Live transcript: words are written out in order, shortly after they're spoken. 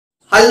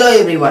Hello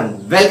everyone,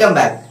 welcome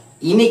back.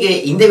 இன்னைக்கு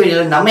இந்த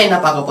வீடியோல நம்ம என்ன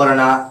பார்க்க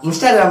போறோம்னா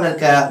இன்ஸ்டாகிராம்ல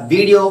இருக்க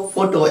வீடியோ,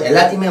 போட்டோ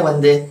எல்லாத்தையுமே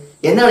வந்து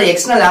என்னோட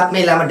எக்ஸ்டர்னல்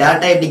ஆப்மே இல்லாம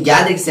டைரக்டா எப்படி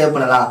கேலரிக்கு சேவ்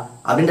பண்ணலாம்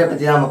அப்படிங்கறத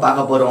பத்தி தான் நம்ம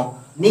பார்க்க போறோம்.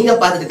 நீங்க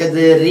பார்த்துட்டு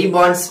இருக்கிறது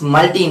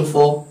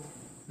rebornsmultiinfo.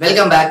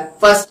 Welcome back.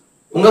 ஃபர்ஸ்ட்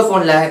உங்க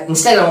போன்ல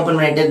இன்ஸ்டாகிராம் ஓபன்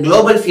பண்ணிட்டு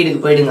குளோபல்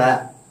ஃபீடுக்கு போயிடுங்க.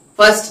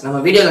 ஃபர்ஸ்ட் நம்ம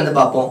வீடியோல வந்து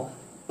பாப்போம்.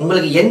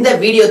 உங்களுக்கு எந்த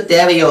வீடியோ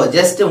தேவையோ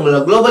ஜஸ்ட் உங்களோட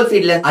குளோபல்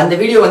ஃபீட்ல அந்த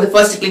வீடியோ வந்து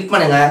ஃபர்ஸ்ட் கிளிக்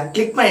பண்ணுங்க.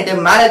 கிளிக் பண்ணிட்டு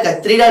மேல இருக்க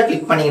 3 டாட்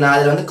கிளிக் பண்ணீங்கன்னா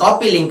அதுல வந்து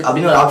காப்பி லிங்க்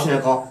அப்படின்னு ஒரு ஆப்ஷன்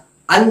இருக்கும்.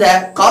 அந்த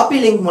காப்பி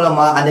லிங்க்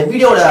மூலமா அந்த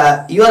வீடியோட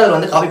URL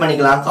வந்து காப்பி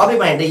பண்ணிக்கலாம். காப்பி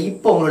பண்ணிட்டு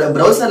இப்போ உங்களோட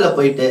பிரவுசர்ல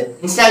போயிட்டு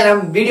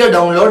இன்ஸ்டாகிராம் வீடியோ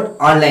டவுன்லோட்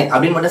ஆன்லைன்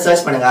அப்படின்னு மட்டும்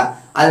சர்ச் பண்ணுங்க.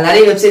 அது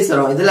நிறைய வெப்சைட்ஸ்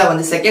வரும். இதுல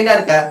வந்து செகண்டா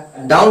இருக்க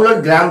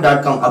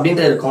downloadgram.com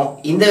அப்படின்றது இருக்கும்.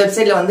 இந்த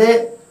வெப்சைட்ல வந்து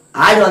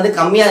ஆட் வந்து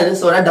கம்மியா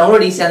இருக்கு, சோ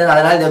டவுன்லோட் ஈஸியா இருக்கு.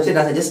 அதனால இந்த வெப்சைட்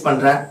நான் சஜஸ்ட்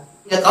பண்றேன்.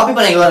 நீங்க காப்பி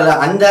பண்ண URL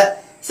அந்த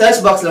சர்ச்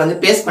பாக்ஸ்ல வந்து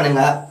பேஸ்ட்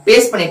பண்ணுங்க.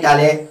 பேஸ்ட்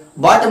பண்ணிட்டாலே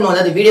பாட்டம்ல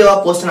வந்து அது வீடியோவா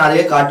போஸ்ட்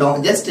அதுவே காட்டும்.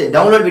 ஜஸ்ட்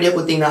டவுன்லோட் வீடியோ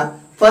கொடுத்தீங்கன்னா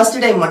ஃபர்ஸ்ட்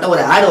டைம் மட்டும்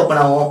ஒரு ஆட்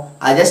ஓபன் ஆகும்.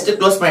 அதை ஜஸ்ட்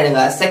க்ளோஸ்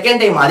பண்ணிடுங்க.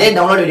 செகண்ட் டைம் அதே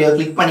டவுன்லோட் வீடியோ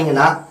கிளிக்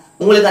பண்ணீங்கன்னா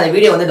உங்களுக்கு அந்த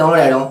வீடியோ வந்து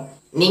டவுன்லோட் ஆயிடும்.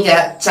 நீங்க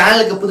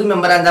சேனலுக்கு புது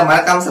மெம்பரா இருந்தா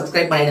மறக்காம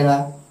சப்ஸ்கிரைப் பண்ணிடுங்க.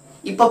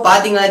 இப்ப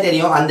பாத்தீங்கன்னா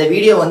தெரியும் அந்த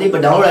வீடியோ வந்து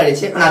இப்ப டவுன்லோட்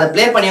ஆயிடுச்சு. நான் அதை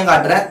பிளே பண்ணியும்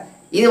காட்டுறேன்.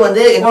 இது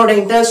வந்து என்னோட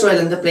இன்டர்நெட்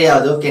ஸ்டோரில இருந்து பிளே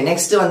ஆகுது. ஓகே,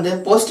 நெக்ஸ்ட் வந்து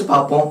போஸ்ட்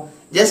பார்ப்போம்.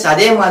 ஜஸ்ட்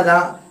அதே மாதிரி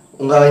தான்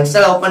உங்க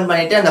இன்ஸ்டால ஓபன்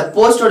பண்ணிட்டு அந்த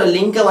போஸ்டோட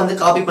லிங்கை வந்து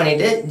காப்பி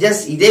பண்ணிட்டு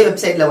ஜஸ்ட் இதே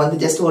வெப்சைட்ல வந்து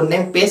ஜஸ்ட் ஒரு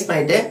நேம் பேஸ்ட்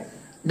பண்ணிட்டு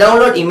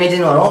டவுன்லோட்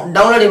இமேஜ்னு வரும்.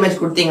 டவுன்லோட் இமேஜ்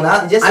கொடுத்தீங்கன்னா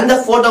ஜஸ்ட் அந்த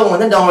போட்டோ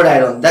வந்து டவுன்லோட்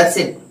ஆயிடும். That's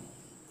it.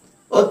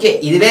 ஓகே,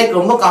 இதுவே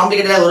ரொம்ப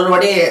காம்ப்ளிகேட்டடா ஒரு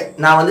வாட்டி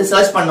நான் வந்து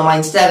சர்ச் பண்ணுமா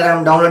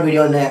இன்ஸ்டாகிராம் டவுன்லோட்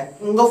வீடியோன்னு.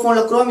 உங்க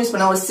போன்ல குரோம் யூஸ்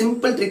பண்ண ஒரு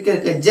சிம்பிள் ட்ரிக்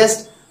இருக்கு.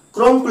 ஜஸ்ட்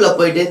குரோம்குள்ள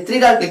போயிட்டு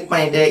 3 டாட் கிளிக்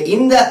பண்ணிட்டு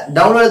இந்த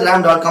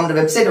downloadgram.com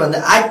வெப்சைட் வந்து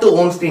ஆட் டு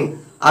ஹோம் ஸ்கிரீன்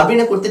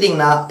அப்படின்னு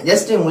கொடுத்துட்டீங்கன்னா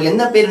ஜஸ்ட் உங்களுக்கு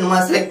என்ன பேர்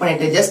வேணுமோ செலக்ட்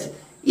பண்ணிட்டு ஜஸ்ட்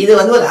இது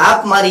வந்து ஒரு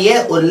ஆப் மாதிரியே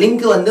ஒரு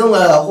லிங்க் வந்து உங்க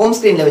ஹோம்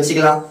ஸ்கிரீன்ல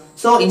வச்சுக்கலாம்.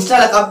 சோ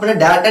இன்ஸ்டால காப்பி பண்ண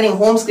டைரக்டா நீங்க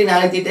ஹோம் ஸ்கிரீன்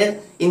அழுத்திட்டு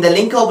இந்த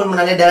லிங்க் ஓபன்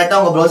பண்ணாலே டைரக்டா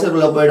உங்க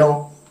ப்ரௌசருக்குள்ள போயிடும்.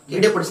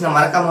 வீடியோ பிடிச்சினா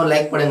மறக்காம ஒரு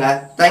லைக் பண்ணுங்க.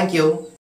 தேங்க்யூ.